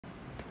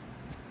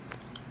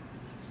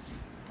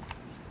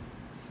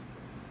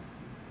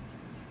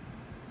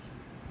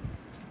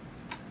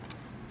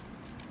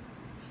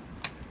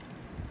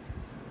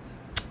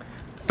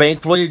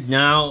Thankfully,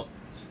 now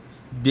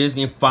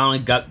Disney finally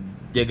got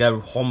a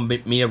home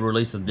media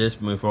release of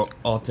this movie for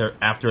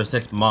after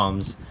 6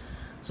 months.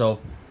 So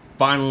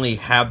finally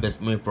have this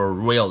movie for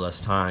real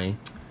this time.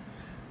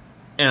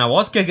 And I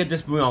was gonna get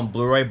this movie on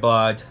Blu-ray,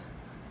 but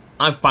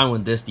I'm fine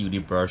with this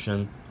DVD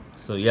version.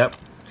 So yep.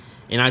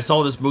 And I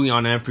saw this movie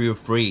on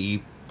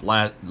M3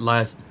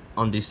 last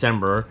on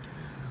December,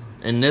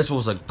 and this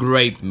was a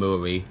great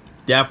movie.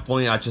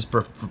 Definitely, I just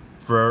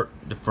prefer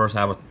the first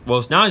Avatar. Well,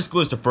 it's not as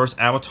good as the first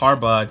Avatar,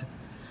 but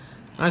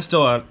I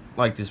still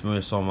like this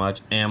movie so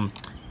much. And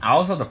I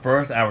also have the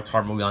first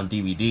Avatar movie on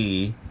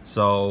DVD.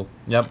 So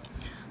yep.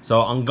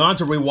 So I'm going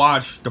to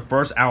rewatch the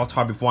first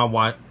Avatar before I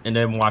watch and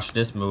then watch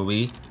this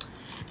movie.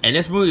 And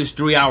this movie is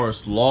 3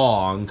 hours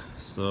long.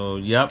 So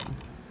yep.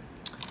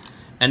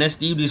 And this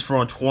DVD is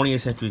from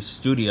 20th Century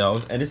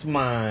Studios, and this is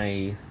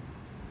my,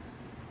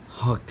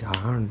 oh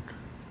god,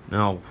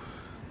 no.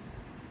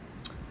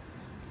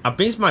 I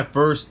think it's my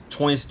first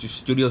 20th Century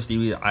Studios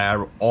DVD I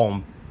ever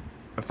owned,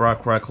 if I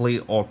remember correctly,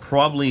 or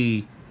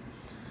probably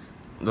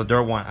the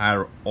third one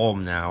I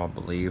own now, I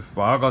believe.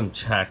 But I'm gonna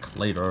check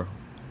later.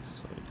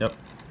 So yep.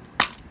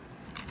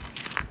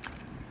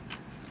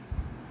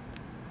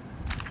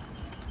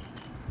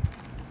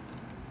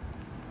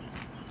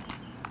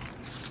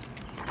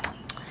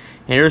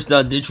 Here's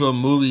the digital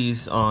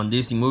movies on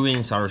Disney Movie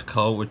Insider's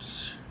code,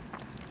 which,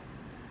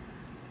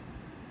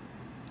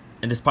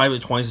 and despite the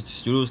 20th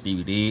Studios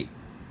DVD,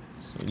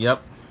 so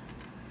yep.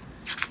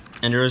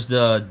 And there's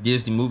the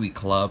Disney Movie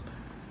Club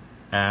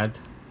ad.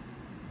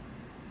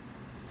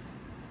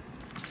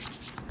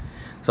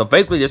 So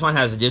basically, this one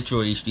has a digital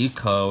HD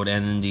code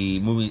and the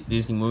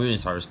Disney Movie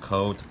Insider's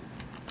code.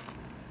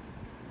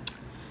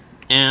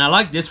 And I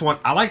like this one.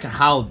 I like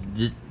how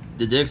the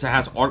disc that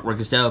has artwork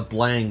instead of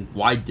blank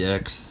white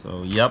discs.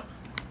 So yep,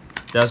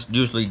 that's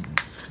usually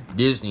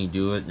Disney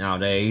do it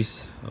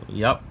nowadays. So,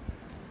 yep.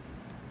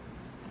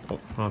 Oh,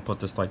 I'm gonna put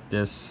this like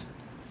this.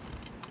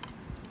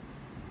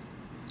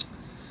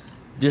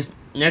 This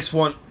next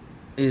one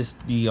is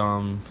the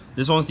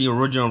this one's the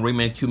original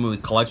remake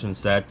 2-movie collection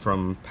set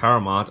from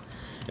Paramount,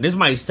 and this is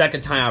my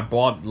second time I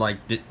bought like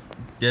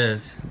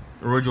this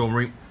original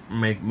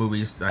remake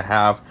movies that I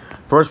have.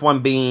 First one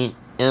being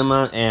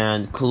Emma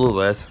and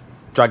Clueless,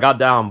 which I got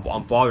down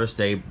on Father's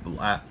Day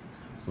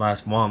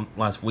last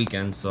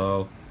weekend.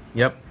 So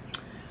yep.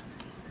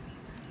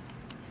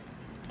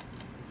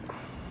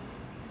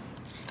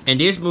 And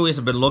these movies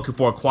I've been looking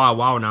for quite a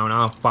while now, and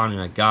I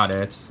finally got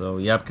it. So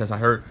yep, because I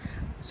heard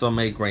so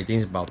many great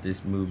things about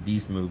these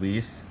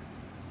movies.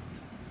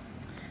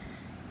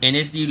 And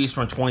this DVD is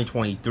from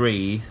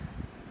 2023.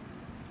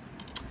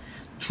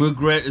 True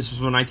Grit is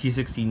from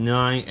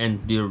 1969,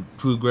 and the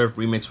True Grit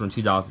remix from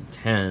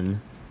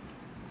 2010.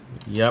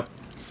 Yep.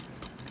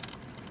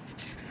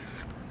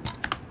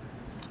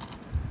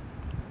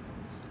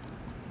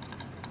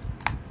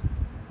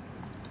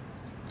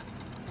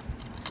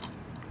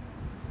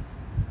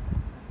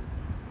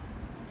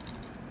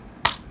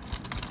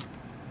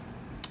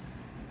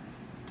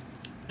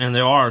 And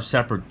there are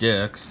separate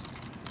discs.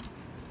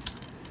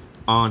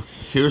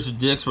 Here's the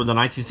disc for the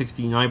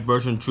 1969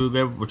 version True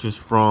Grit, which is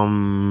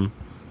from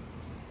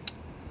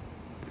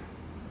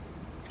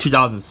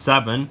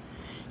 2007,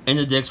 and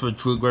the disc for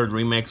True Grit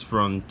remix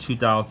from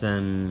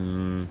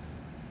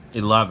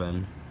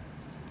 2011.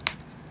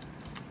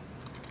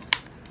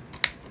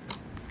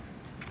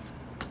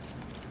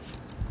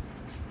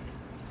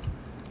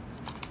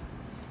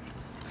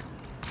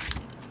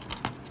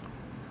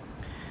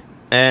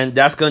 And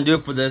that's gonna do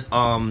it for this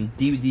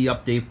DVD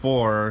update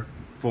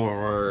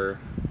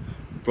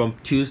from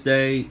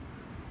Tuesday,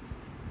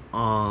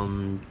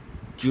 June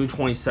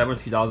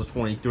 27th,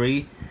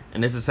 2023.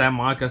 And this is Sam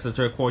Monica,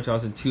 September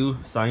 2002,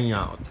 signing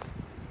out.